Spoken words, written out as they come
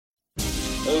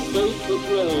a fate which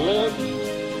will live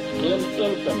in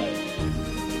infamy.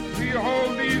 We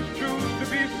hold these truths to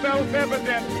be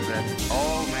self-evident. That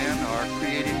all men are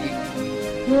created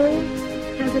equal. War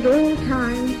has at all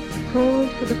times called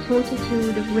for the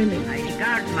fortitude of women. I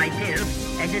regard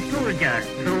myself as a soldier,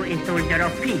 though a soldier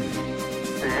of peace.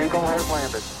 The Eagle has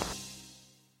landed.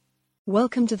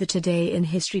 Welcome to the Today in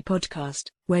History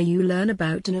podcast, where you learn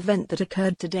about an event that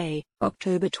occurred today,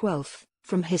 October 12th,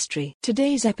 from history.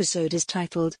 Today's episode is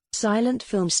titled, Silent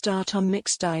Film Star Tom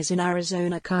Mix Dies in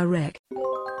Arizona Car Wreck.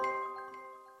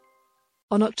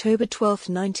 On October 12,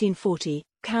 1940,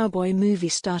 cowboy movie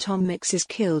star Tom Mix is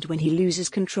killed when he loses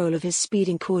control of his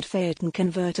speeding Ford Phaeton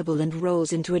convertible and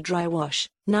rolls into a dry wash,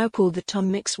 now called the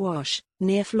Tom Mix Wash,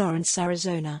 near Florence,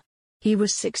 Arizona. He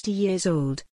was 60 years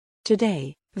old.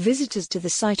 Today, visitors to the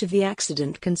site of the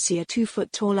accident can see a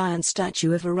 2-foot-tall iron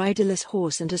statue of a riderless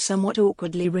horse and a somewhat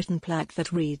awkwardly written plaque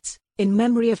that reads, "In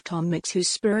memory of Tom Mix, whose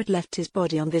spirit left his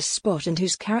body on this spot and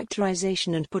whose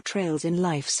characterization and portrayals in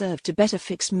life served to better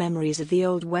fix memories of the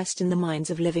Old West in the minds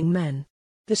of living men."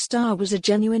 The star was a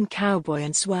genuine cowboy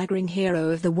and swaggering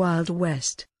hero of the Wild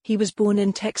West. He was born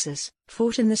in Texas,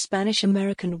 fought in the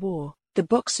Spanish-American War, the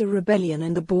Boxer Rebellion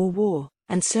and the Boer War,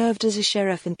 and served as a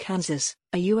sheriff in Kansas,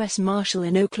 a U.S. Marshal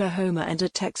in Oklahoma and a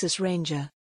Texas Ranger.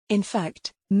 In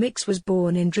fact, Mix was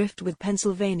born in Driftwood,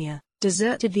 Pennsylvania,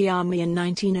 deserted the Army in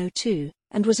 1902,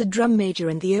 and was a drum major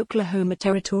in the Oklahoma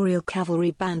Territorial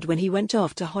Cavalry Band when he went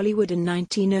off to Hollywood in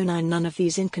 1909. None of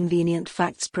these inconvenient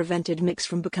facts prevented Mix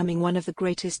from becoming one of the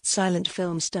greatest silent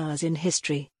film stars in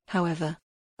history, however.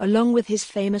 Along with his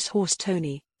famous horse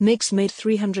Tony, Mix made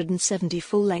 370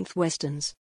 full-length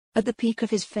westerns. At the peak of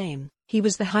his fame, he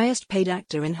was the highest-paid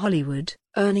actor in Hollywood,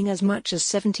 earning as much as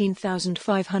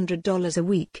 $17,500 a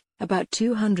week, about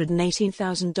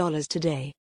 $218,000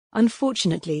 today.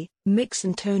 Unfortunately, Mix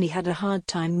and Tony had a hard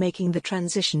time making the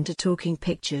transition to talking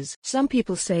pictures. Some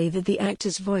people say that the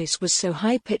actor's voice was so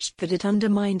high-pitched that it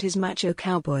undermined his macho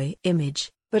cowboy image,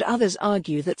 but others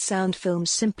argue that sound films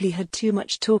simply had too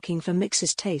much talking for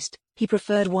Mix's taste. He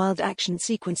preferred wild action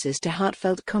sequences to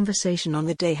heartfelt conversation. On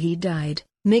the day he died,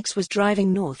 Mix was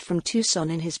driving north from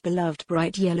Tucson in his beloved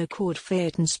bright yellow Ford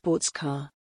Phaeton sports car.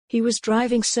 He was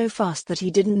driving so fast that he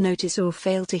didn't notice or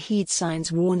fail to heed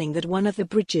signs warning that one of the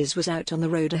bridges was out on the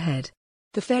road ahead.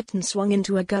 The Phaeton swung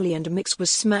into a gully and Mix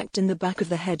was smacked in the back of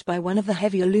the head by one of the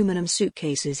heavy aluminum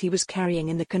suitcases he was carrying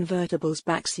in the convertible's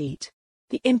back seat.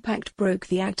 The impact broke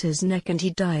the actor's neck and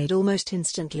he died almost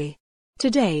instantly.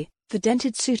 Today, the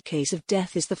dented suitcase of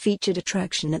death is the featured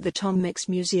attraction at the Tom Mix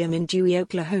Museum in Dewey,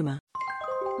 Oklahoma.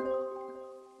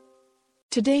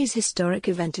 Today's historic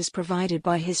event is provided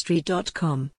by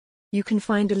History.com. You can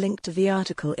find a link to the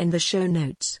article in the show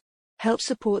notes. Help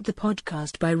support the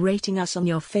podcast by rating us on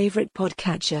your favorite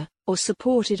podcatcher, or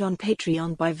support it on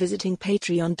Patreon by visiting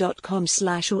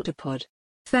patreon.com/autopod.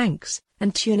 Thanks,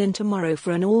 and tune in tomorrow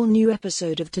for an all-new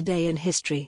episode of Today in History.